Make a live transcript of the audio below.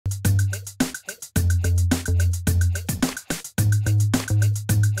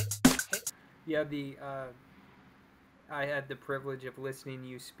Yeah, I had the privilege of listening to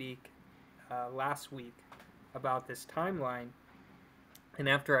you speak last week about this timeline, and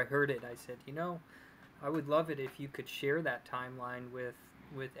after I heard it, I said, I would love it if you could share that timeline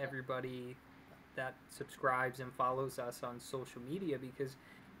with everybody that subscribes and follows us on social media, because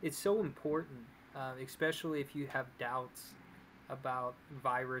it's so important, especially if you have doubts about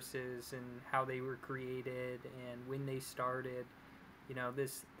viruses and how they were created and when they started.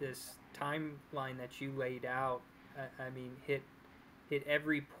 This timeline that you laid out, I mean, hit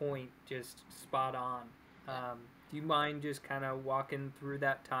every point just spot on. Yeah, Do you mind just kind of walking through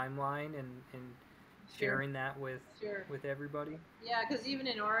that timeline and sure, sharing that sure. with everybody? Yeah, because even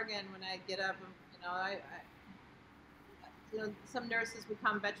in Oregon, when I get up, some nurses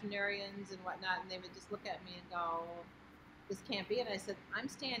become veterinarians and whatnot, and they would just look at me and go, "This can't be." And I said, "I'm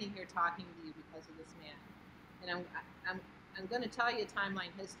standing here talking to you because of this man, and I'm I'm going to tell you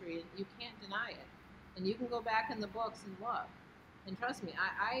timeline history, and you can't deny it. And you can go back in the books and look. And trust me,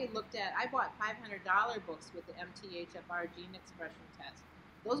 I bought $500 books with the MTHFR gene expression test.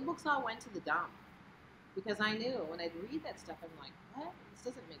 Those books all went to the dump because I knew when I'd read that stuff, I'm like, what? This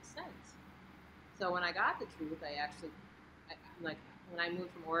doesn't make sense. So when I got the truth, I'm like, when I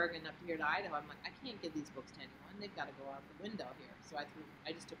moved from Oregon up here to Idaho, I'm like, I can't give these books to anyone. They've got to go out the window here. So I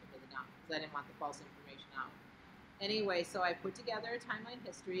just took them to the dump because I didn't want the false information out. Anyway, so I put together a timeline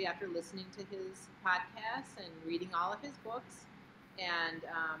history after listening to his podcasts and reading all of his books, and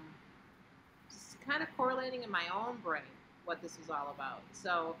just kind of correlating in my own brain what this was all about.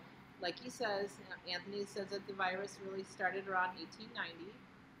 So, like he says, Anthony says that the virus really started around 1890,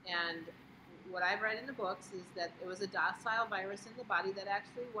 and what I've read in the books is that it was a docile virus in the body that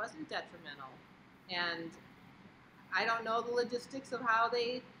actually wasn't detrimental. And I don't know the logistics of how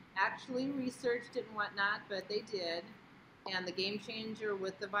they actually researched it and whatnot, but they did. And the game changer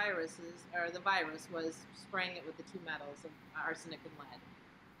with the virus was spraying it with the two metals of arsenic and lead.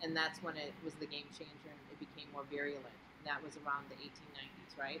 And that's when it was the game changer and it became more virulent. And that was around the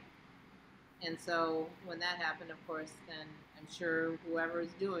 1890s, right? And so when that happened, of course, then I'm sure whoever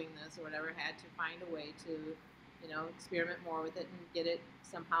is doing this or whatever had to find a way to, experiment more with it and get it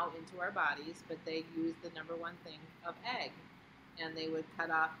somehow into our bodies. But they used the number one thing of egg, and they would cut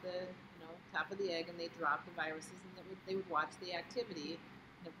off the, top of the egg, and they drop the viruses, and they would watch the activity.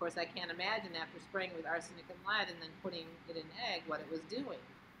 And of course, I can't imagine after spraying with arsenic and lead and then putting it in egg what it was doing.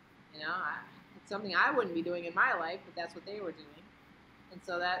 It's something I wouldn't be doing in my life, but that's what they were doing. And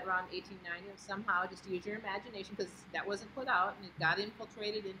so that around 1890, somehow, just use your imagination, because that wasn't put out, and it got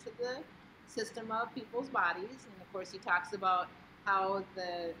infiltrated into the system of people's bodies. And of course, he talks about how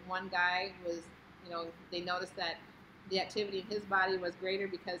the one guy was, they noticed that the activity in his body was greater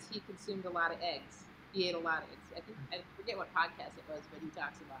because he consumed a lot of eggs. He ate a lot of eggs. I forget what podcast it was, but he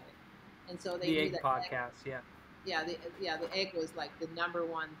talks about it. And so they The knew egg that podcast, yeah. the egg was like the number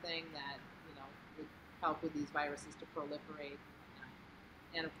one thing that would help with these viruses to proliferate.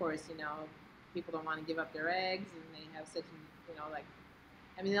 And of course, people don't want to give up their eggs, and they have such,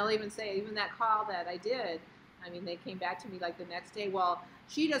 they'll even say, even that call that I did, they came back to me like the next day, well,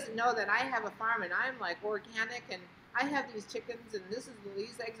 she doesn't know that I have a farm and I'm like organic and I have these chickens and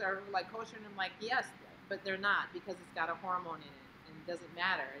these eggs are like kosher. And I'm like, yes, but they're not, because it's got a hormone in it and it doesn't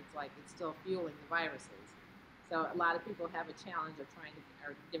matter. It's like, it's still fueling the viruses. So a lot of people have a challenge of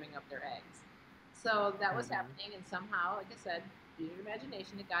giving up their eggs. So that was happening, and somehow, like I said, use your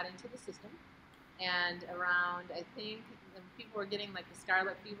imagination, it got into the system. And around, I think, people were getting like the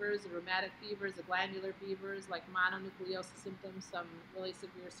scarlet fevers, the rheumatic fevers, the glandular fevers, like mononucleosis symptoms, some really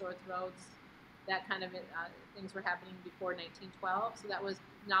severe sore throats. That kind of things were happening before 1912. So that was,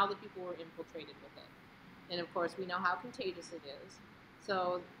 now the people were infiltrated with it. And of course, we know how contagious it is.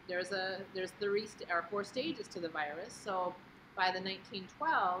 So there's 4 stages to the virus. So by the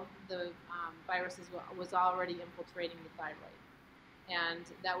 1912, the virus was already infiltrating the thyroid. And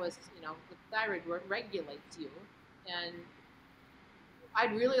that was, the thyroid regulates you. And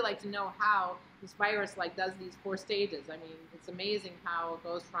I'd really like to know how this virus does these 4 stages. It's amazing how it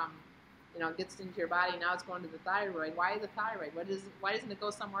goes from, it gets into your body, now it's going to the thyroid. Why the thyroid? Why doesn't it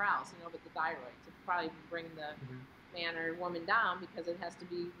go somewhere else, but the thyroid, to probably bring the man or woman down, because it has to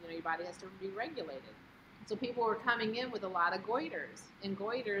be, your body has to be regulated. So people were coming in with a lot of goiters, and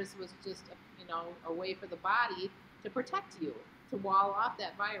goiters was just, a way for the body to protect you, to wall off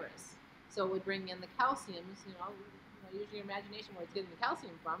that virus. So it would bring in the calciums, use your imagination where it's getting the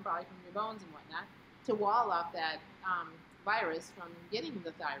calcium from, probably from your bones and whatnot, to wall off that virus from getting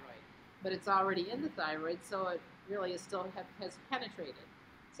the thyroid. But it's already in the thyroid, so it really is still has penetrated.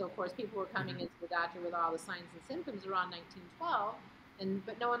 So of course people were coming into the doctor with all the signs and symptoms around 1912,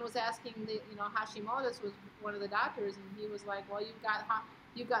 But no one was asking Hashimoto's was one of the doctors, and he was like, well,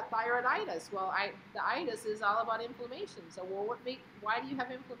 you've got thyroiditis. Well, the itis is all about inflammation. So, well, why do you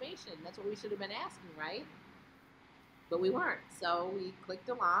have inflammation? That's what we should have been asking, right? But we weren't. So we clicked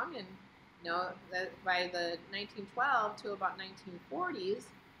along, and that by the 1912 to about 1940s,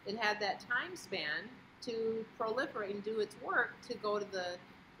 it had that time span to proliferate and do its work to go to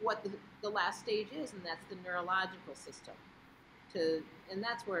what the last stage is, and that's the neurological system. And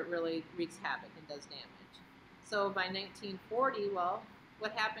that's where it really wreaks havoc and does damage. So by 1940, well,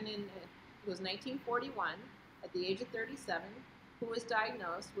 what happened it was 1941, at the age of 37, who was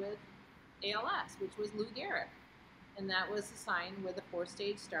diagnosed with ALS, which was Lou Gehrig. And that was a sign with the fourth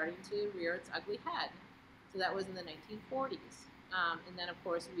stage starting to rear its ugly head. So that was in the 1940s. And then, of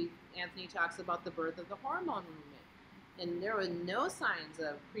course, Anthony talks about the birth of the hormone movement. And there were no signs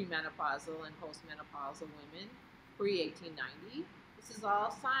of premenopausal and postmenopausal women pre-1890. This is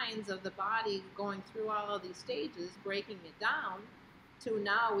all signs of the body going through all of these stages, breaking it down, to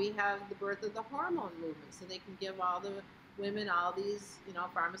now we have the birth of the hormone movement. So they can give all the women all these,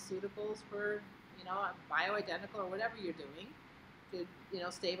 pharmaceuticals for, bioidentical or whatever you're doing to,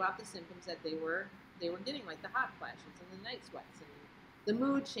 stave off the symptoms that they were getting, like the hot flashes and the night sweats and the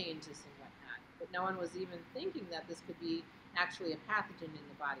mood changes and whatnot. But no one was even thinking that this could be actually a pathogen in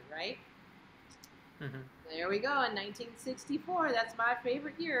the body, right? Mm-hmm. There we go, in 1964. That's my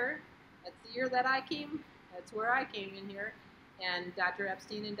favorite year. That's the year that that's where I came in here. And Dr.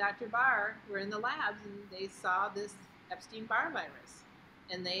 Epstein and Dr. Barr were in the labs, and they saw this Epstein Barr virus.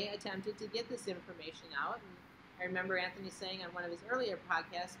 And they attempted to get this information out. And I remember Anthony saying on one of his earlier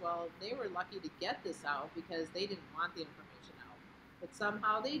podcasts, well, they were lucky to get this out because they didn't want the information out. But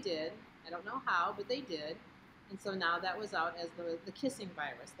somehow they did. I don't know how, but they did. And so now that was out as the kissing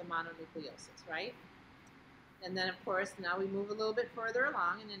virus, the mononucleosis, right? And then, of course, now we move a little bit further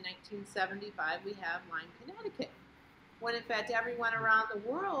along, and in 1975 we have Lyme, Connecticut, when in fact everyone around the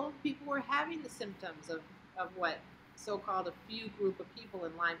world, people were having the symptoms of what so-called a few group of people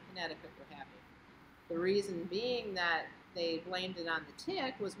in Lyme, Connecticut were having. The reason being that they blamed it on the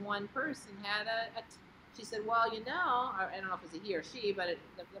tick was one person had she said, well, I don't know if it was a he or she, but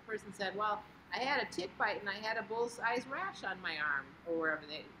the person said, well, I had a tick bite and I had a bull's-eyes rash on my arm or wherever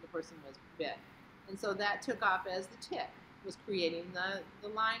the person was bit. And so that took off as the tick was creating the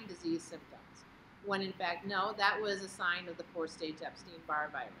Lyme disease symptoms. When in fact, no, that was a sign of the fourth-stage Epstein Barr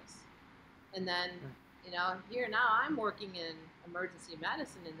virus. And then, here now I'm working in emergency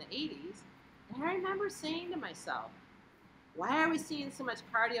medicine in the 80s, and I remember saying to myself, why are we seeing so much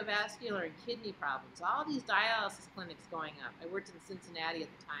cardiovascular and kidney problems? All these dialysis clinics going up. I worked in Cincinnati at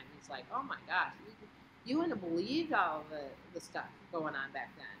the time. It's like, oh my gosh, you wouldn't have believed all the stuff going on back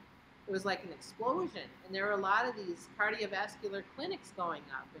then. It was like an explosion, and there were a lot of these cardiovascular clinics going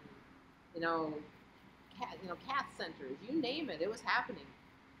up, and cath centers, you name it, it was happening.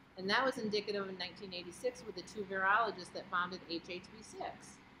 And that was indicative in 1986 with the two virologists that founded HHV6,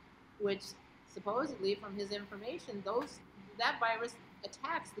 which supposedly, from his information, that virus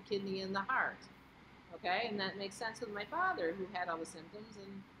attacks the kidney and the heart. Okay, and that makes sense with my father, who had all the symptoms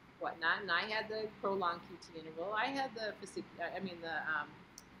and whatnot, and I had the prolonged QT interval. I had the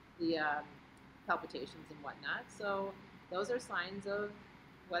palpitations and whatnot. So those are signs of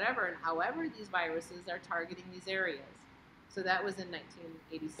whatever, and however these viruses are targeting these areas. So that was in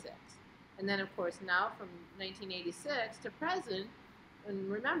 1986. And then, of course, now from 1986 to present, and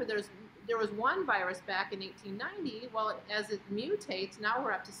remember, there was one virus back in 1890. Well, as it mutates, now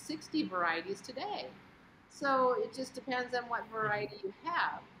we're up to 60 varieties today. So it just depends on what variety you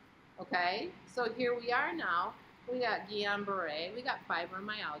have. Okay? So here we are now. We got Guillain-Barré, we got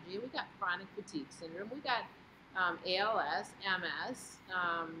fibromyalgia, we got chronic fatigue syndrome, we got ALS, MS,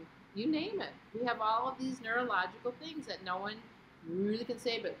 you name it. We have all of these neurological things that no one really can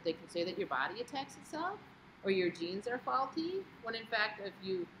say, but they can say that your body attacks itself or your genes are faulty, when in fact, if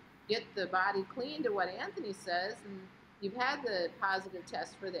you get the body clean to what Anthony says, and you've had the positive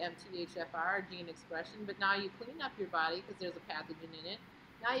test for the MTHFR gene expression, but now you clean up your body because there's a pathogen in it.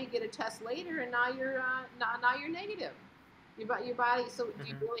 Now you get a test later, and now you're negative. Your body. So do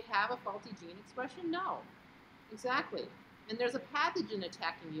you really have a faulty gene expression? No, exactly. And there's a pathogen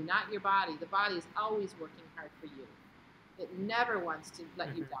attacking you, not your body. The body is always working hard for you. It never wants to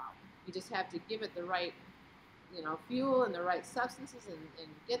let you down. You just have to give it the right, fuel and the right substances, and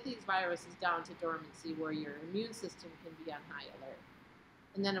get these viruses down to dormancy where your immune system can be on high alert.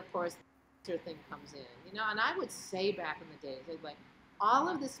 And then, of course, the thing comes in. And I would say back in the days, I'd like, all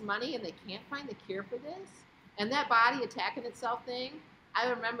of this money and they can't find the cure for this, and that body attacking itself thing, I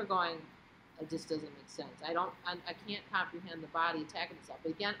remember going, It just doesn't make sense. I can't comprehend the body attacking itself.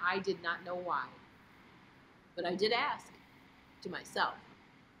 But again, I did not know why. But I did ask to myself.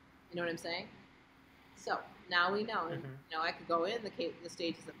 You know what I'm saying? So now we know, and I could go in the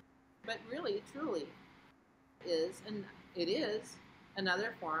stages of, but really, truly, it is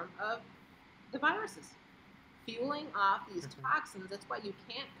another form of the viruses fueling off these toxins. That's why you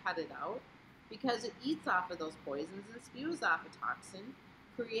can't cut it out, because it eats off of those poisons and spews off a toxin,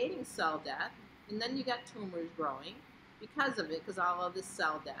 creating cell death, and then you got tumors growing because of it, because all of this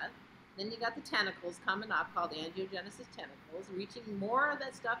cell death. Then you got the tentacles coming up, called angiogenesis tentacles, reaching more of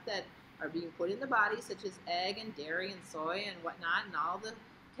that stuff that are being put in the body, such as egg and dairy and soy and whatnot, and all the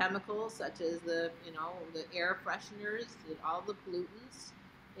chemicals such as the air fresheners, all the pollutants.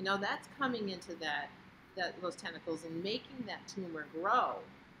 That's coming into those tentacles and making that tumor grow.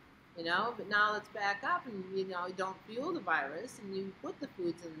 But now let's back up and don't fuel the virus, and you put the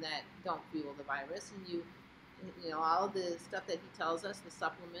foods in that don't fuel the virus, and you all of the stuff that he tells us, the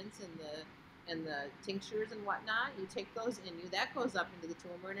supplements and the tinctures and whatnot, you take those in you, that goes up into the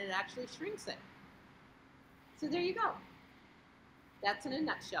tumor and it actually shrinks it. So there you go. That's in a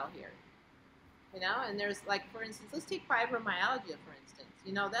nutshell here. And there's, like, for instance, let's take fibromyalgia, for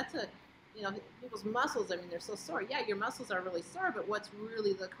instance. That's people's muscles, they're so sore. Yeah, your muscles are really sore, but what's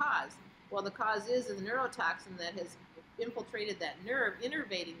really the cause? Well, the cause is the neurotoxin that has infiltrated that nerve,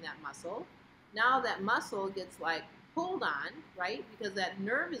 innervating that muscle. Now that muscle gets, like, pulled on, right? Because that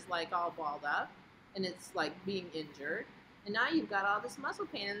nerve is, like, all balled up, and it's, like, being injured. And now you've got all this muscle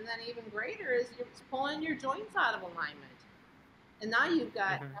pain, and then even greater is you're pulling your joints out of alignment. And now you've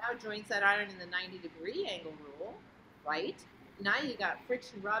got now joints that aren't in the 90-degree angle rule, right? Now you got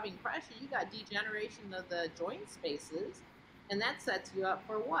friction, rubbing, pressure. You got degeneration of the joint spaces, and that sets you up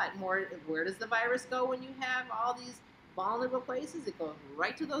for what? More. Where does the virus go when you have all these vulnerable places? It goes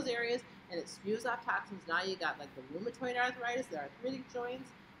right to those areas, and it spews off toxins. Now you got, like, the rheumatoid arthritis, the arthritic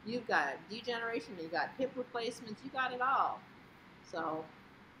joints. You've got degeneration. You've got hip replacements. You got it all. So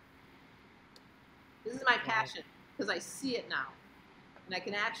this is my passion, because I see it now. And I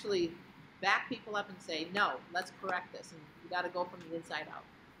can actually back people up and say, no, let's correct this. And you got to go from the inside out.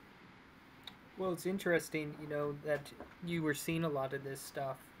 Well, it's interesting, that you were seeing a lot of this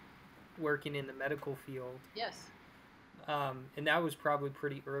stuff working in the medical field. Yes. And that was probably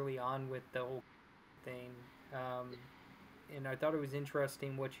pretty early on with the whole thing. And I thought it was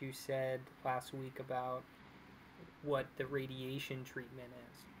interesting what you said last week about what the radiation treatment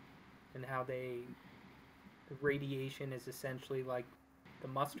is, and how radiation is essentially like the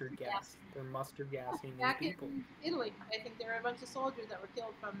mustard gas. Yes. They're mustard gassing Back these people. in Italy, I think there were a bunch of soldiers that were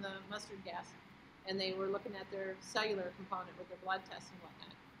killed from the mustard gas, and they were looking at their cellular component with their blood tests and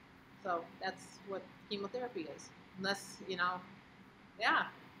whatnot. So that's what chemotherapy is. Unless, yeah,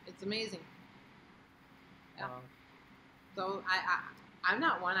 it's amazing. Yeah. So I'm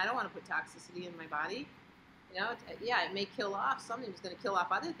not one. I don't want to put toxicity in my body. It may kill off something that's going to kill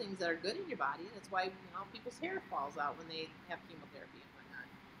off other things that are good in your body. That's why, people's hair falls out when they have chemotherapy and whatnot.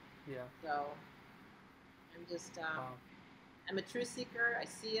 Yeah. So I'm just, I'm a truth seeker. I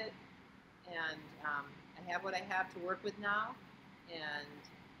see it, and I have what I have to work with now. And,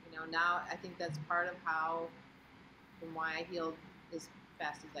 now I think that's part of how and why I healed as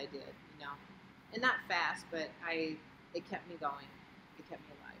fast as I did, And not fast, but it kept me going. It kept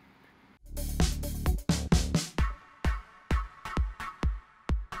me alive.